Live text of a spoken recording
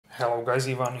Hello guys,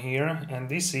 Ivan here, and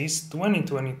this is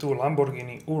 2022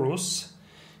 Lamborghini URUS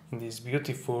in this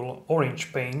beautiful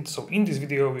orange paint. So in this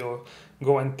video we'll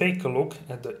go and take a look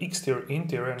at the exterior,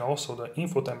 interior and also the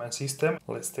infotainment system.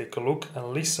 Let's take a look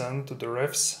and listen to the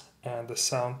revs and the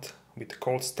sound with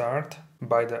cold start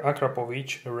by the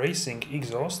AKRAPOVIC racing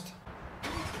exhaust.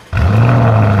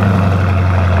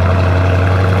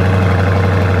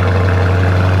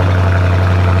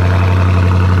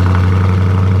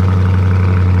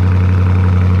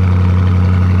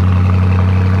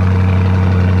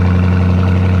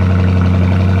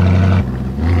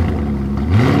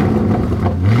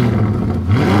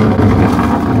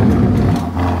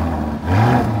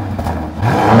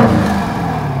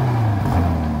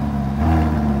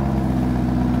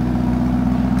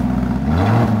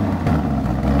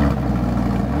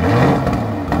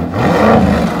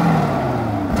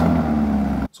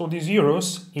 So this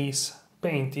URUS is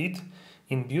painted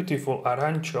in beautiful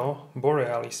Arancio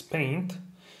Borealis paint.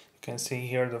 You can see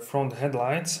here the front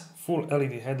headlights, full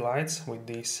LED headlights with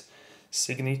this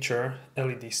signature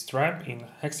LED stripe in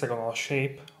hexagonal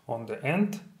shape on the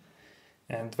end,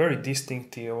 and very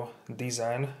distinctive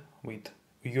design with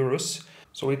URUS.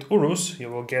 So with URUS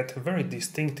you will get a very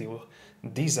distinctive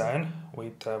design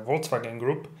with Volkswagen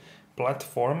Group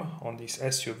platform on this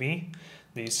SUV.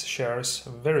 This shares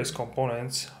various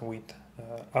components with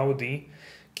Audi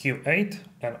Q8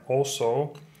 and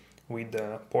also with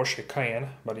the Porsche Cayenne,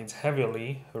 but it's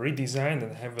heavily redesigned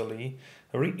and heavily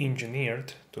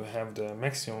re-engineered to have the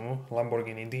maximum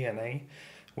Lamborghini DNA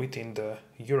within the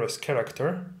URUS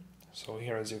character. So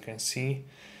here, as you can see,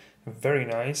 very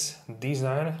nice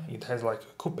design. It has like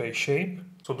a coupe shape.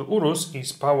 So the URUS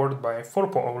is powered by a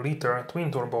 4.0 liter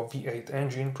twin-turbo V8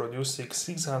 engine producing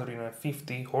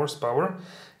 650 horsepower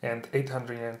and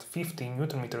 850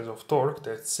 Nm of torque.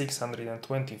 That's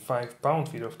 625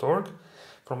 pound-feet of torque.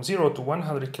 From 0 to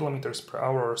 100 km per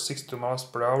hour or 62 miles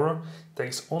per hour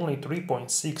takes only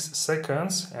 3.6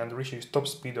 seconds and reaches top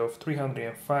speed of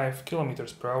 305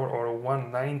 km per hour or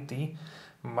 190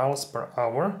 miles per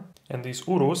hour. And this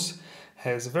URUS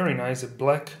has very nice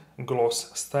black gloss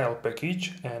style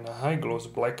package and high gloss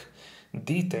black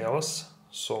details,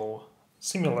 so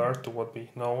similar to what we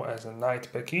know as a night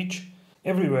package.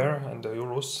 Everywhere in the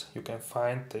URUS you can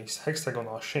find these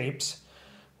hexagonal shapes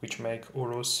which make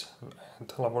URUS and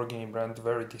Lamborghini brand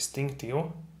very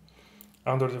distinctive.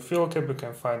 Under the fuel cap you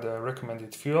can find the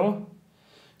recommended fuel.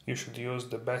 You should use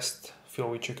the best fuel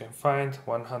which you can find,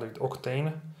 100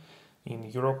 octane in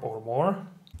Europe or more.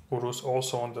 URUS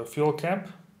also on the fuel cap.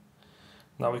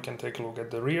 Now we can take a look at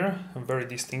the rear, very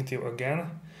distinctive again.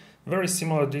 Very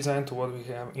similar design to what we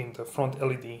have in the front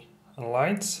LED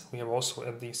lights. We have also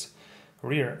at these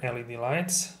rear LED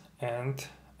lights and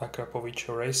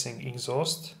AKRAPOVIC racing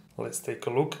exhaust. Let's take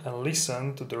a look and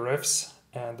listen to the revs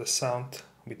and the sound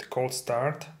with cold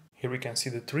start. Here we can see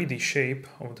the 3D shape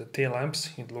of the tail lamps.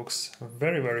 It looks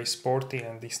very sporty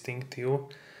and distinctive.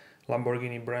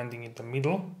 Lamborghini branding in the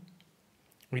middle.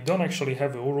 We don't actually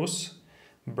have a URUS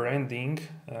branding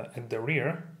at the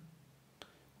rear,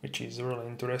 which is really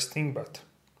interesting, but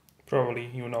probably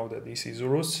you know that this is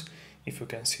URUS if you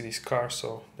can see this car,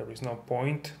 so there is no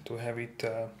point to have it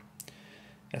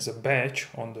as a badge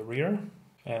on the rear.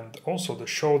 And also the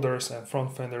shoulders and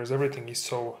front fenders, everything is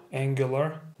so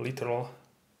angular, literal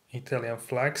Italian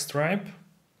flag stripe.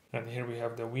 And here we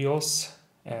have the wheels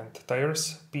and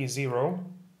tires. P0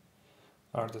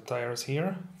 are the tires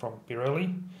here from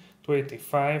Pirelli,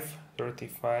 285,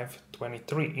 35,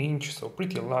 23 inch, so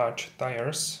pretty large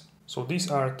tires. So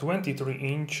these are 23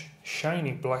 inch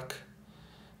shiny black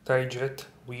tie-jet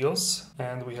wheels,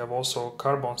 and we have also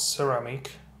carbon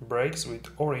ceramic brakes with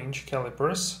orange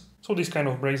calipers. So these kind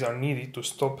of brakes are needed to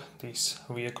stop this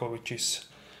vehicle which is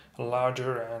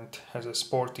larger and has a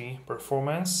sporty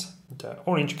performance. The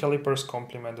orange calipers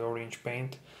complement the orange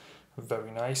paint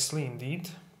very nicely indeed.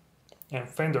 And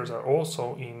fenders are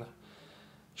also in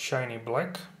shiny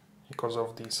black because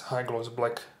of this high gloss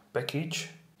black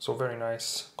package, so very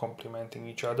nice, complementing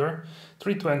each other.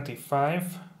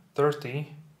 325,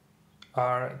 30,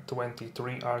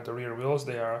 R23 are the rear wheels.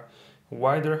 They are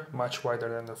wider, much wider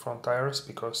than the front tires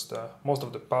because most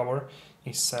of the power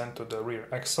is sent to the rear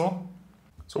axle.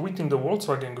 So within the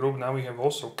Volkswagen Group now we have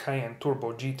also Cayenne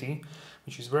Turbo GT,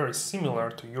 which is very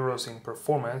similar to URUS in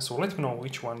performance. So let me know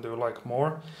which one do you like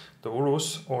more, the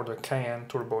URUS or the Cayenne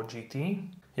Turbo GT.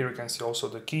 Here you can see also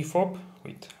the key fob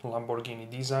with Lamborghini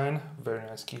design, very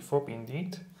nice key fob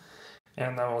indeed.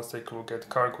 And now let's take a look at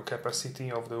cargo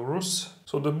capacity of the URUS.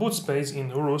 So the boot space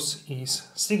in URUS is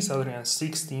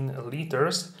 616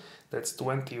 liters, that's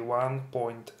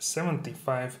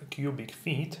 21.75 cubic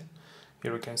feet.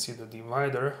 Here you can see the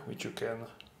divider which you can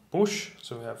push,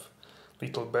 so you have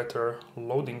little better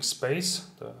loading space.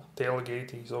 The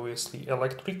tailgate is obviously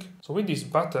electric. So with these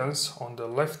buttons on the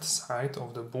left side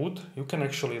of the boot, you can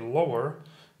actually lower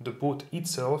the boot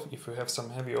itself if you have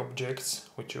some heavy objects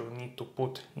which you need to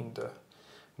put in the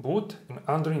boot. And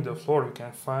underneath the floor you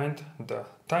can find the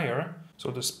tire. So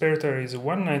the spare tire is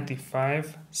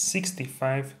 195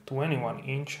 65 21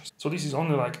 inch. So this is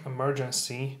only like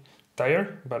emergency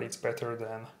tire, but it's better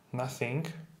than nothing.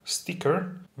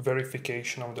 Sticker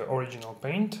verification of the original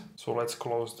paint. So let's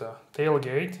close the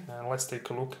tailgate and let's take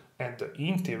a look at the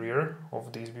interior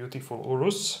of this beautiful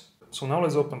Urus. So now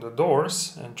let's open the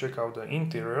doors and check out the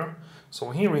interior.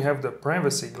 So here we have the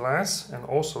privacy glass and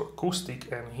also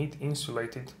acoustic and heat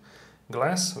insulated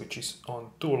glass, which is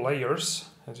on 2 layers,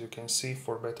 as you can see,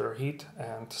 for better heat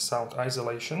and sound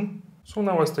isolation. So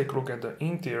now let's take a look at the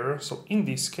interior. So in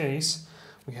this case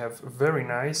we have very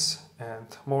nice and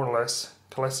more or less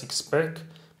classic spec,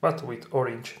 but with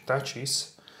orange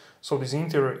touches. So this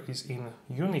interior is in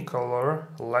unicolor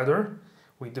leather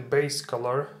with the base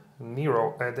color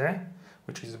Nero Ede,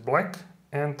 which is black,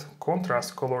 and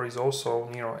contrast color is also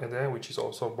Nero Ede, which is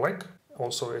also black.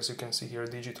 Also, as you can see here,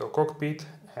 digital cockpit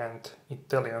and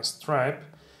Italian stripe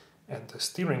at the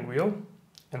steering wheel.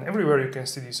 And everywhere you can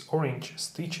see this orange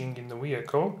stitching in the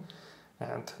vehicle.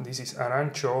 And this is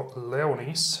Arancio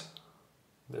Leonis.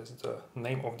 That's the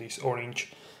name of this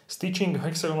orange stitching,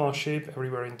 hexagonal shape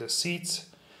everywhere in the seats,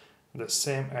 the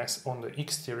same as on the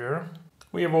exterior.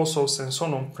 We have also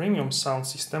Sensonum premium sound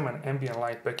system and ambient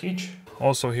light package.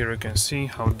 Also here you can see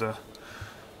how the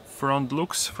front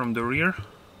looks from the rear.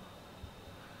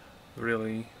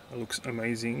 Really looks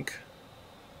amazing.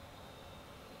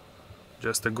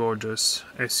 Just a gorgeous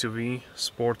SUV,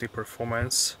 sporty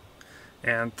performance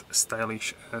and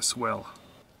stylish as well.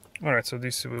 Alright, so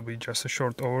this will be just a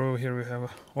short overview. Here we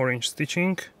have orange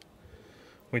stitching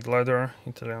with leather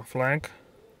Italian flag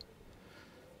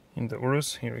in the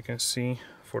Urus. Here you can see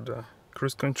for the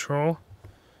cruise control.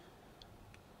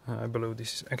 I believe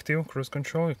this is active cruise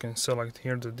control. You can select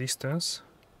here the distance.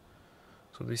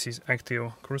 So this is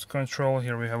active cruise control.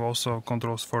 Here we have also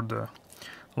controls for the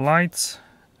lights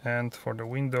and for the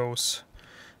windows.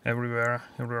 Everywhere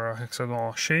are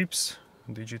hexagonal shapes,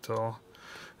 digital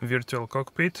virtual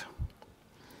cockpit,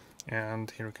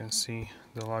 and here you can see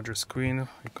the larger screen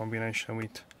in combination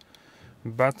with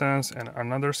buttons and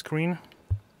another screen.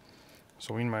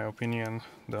 So in my opinion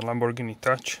the Lamborghini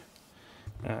Touch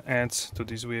adds to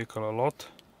this vehicle a lot,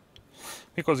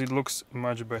 because it looks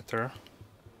much better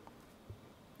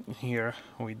here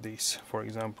with this. For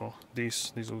example,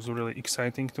 this looks really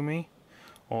exciting to me.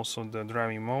 Also the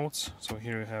driving modes. So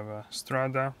here you have a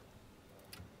Strada.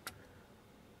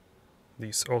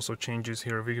 This also changes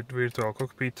here virtual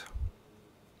cockpit.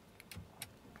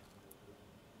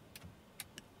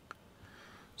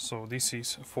 So this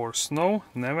is for snow,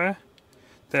 neve.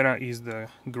 Terra is the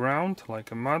ground, like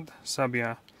a mud.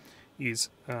 Sabbia is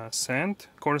sand.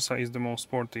 Corsa is the most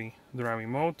sporty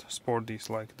driving mode. Sport is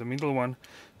like the middle one,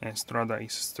 and Strada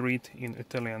is street in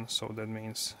Italian, so that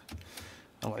means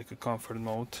like a comfort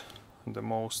mode, the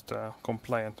most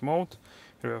compliant mode.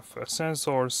 Here you have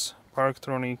sensors,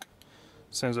 Parktronic,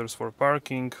 sensors for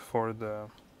parking, for the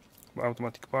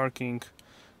automatic parking,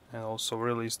 and also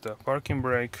release the parking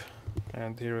brake.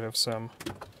 And here we have some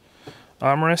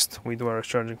armrest with wireless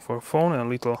charging for phone and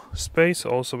little space.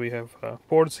 Also we have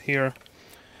ports here,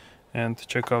 and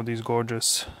check out this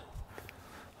gorgeous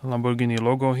Lamborghini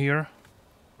logo here,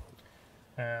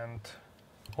 and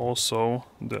also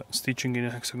the stitching in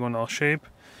a hexagonal shape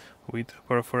with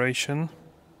perforation.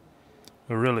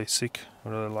 Really sick. I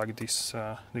really like this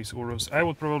Urus. I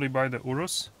would probably buy the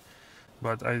Urus,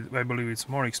 but I believe it's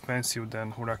more expensive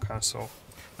than Huracan, so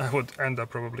I would end up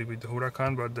probably with the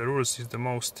Huracan, but the Urus is the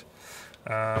most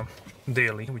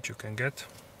daily which you can get.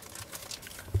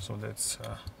 So that's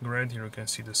great. Here you can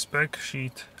see the spec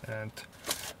sheet and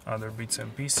other bits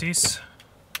and pieces.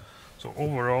 So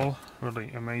overall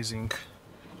really amazing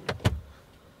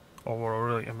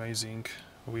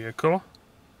vehicle.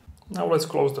 Now let's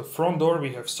close the front door.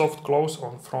 We have soft close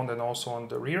on front and also on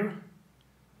the rear,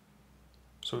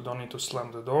 so you don't need to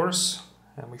slam the doors.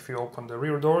 And if you open the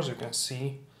rear doors, you can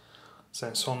see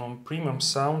Sensonum premium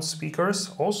sound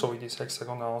speakers, also with this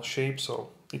hexagonal shape, so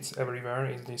it's everywhere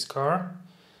in this car.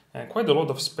 And quite a lot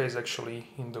of space actually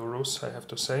in the Urus, I have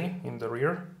to say, in the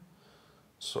rear.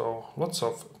 So lots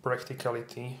of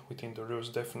practicality within the Urus,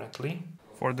 definitely.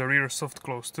 For the rear soft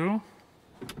close too.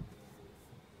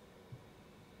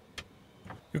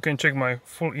 You can check my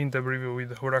full in-depth review with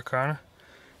the Huracan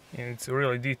It's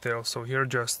really detailed. So here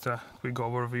just a quick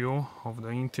overview of the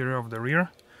interior of the rear.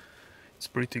 It's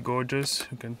pretty gorgeous.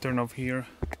 You can turn off here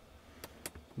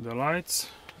the lights,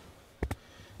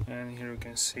 and here you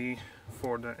can see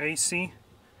for the AC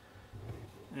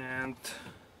and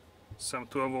some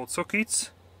 12-volt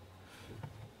sockets.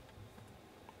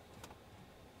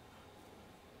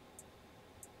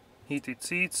 Heated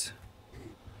seats.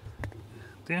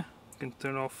 Yeah, you can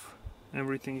turn off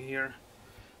everything here.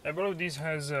 I believe this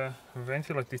has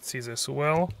ventilated seats as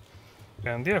well,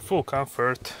 and yeah, full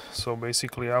comfort. So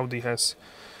basically Audi has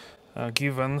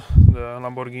given the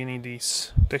Lamborghini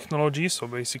this technology, so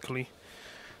basically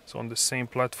it's on the same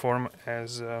platform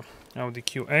as Audi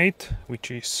Q8, which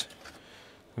is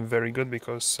very good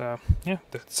because yeah,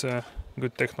 that's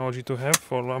good technology to have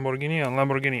for Lamborghini, and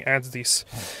Lamborghini adds this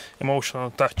emotional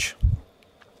touch.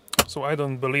 So I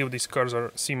don't believe these cars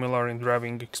are similar in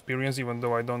driving experience, even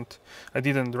though I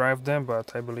didn't drive them,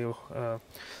 but I believe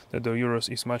that the Urus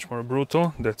is much more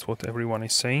brutal. That's what everyone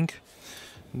is saying,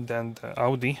 than the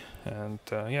Audi. And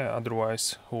yeah,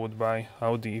 otherwise who would buy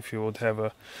Audi if you would have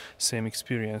a same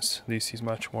experience? This is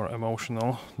much more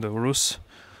emotional, the Urus.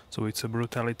 So it's a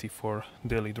brutality for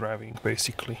daily driving,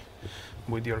 basically,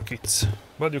 with your kids.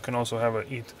 But you can also have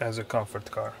it as a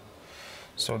comfort car.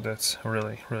 So that's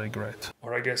really, really great.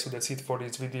 Alright guys, so that's it for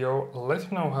this video.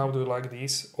 Let me know how do you like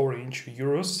these orange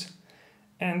Urus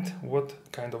and what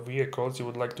kind of vehicles you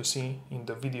would like to see in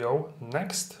the video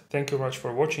next. Thank you very much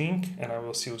for watching, and I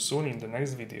will see you soon in the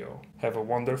next video. Have a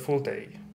wonderful day.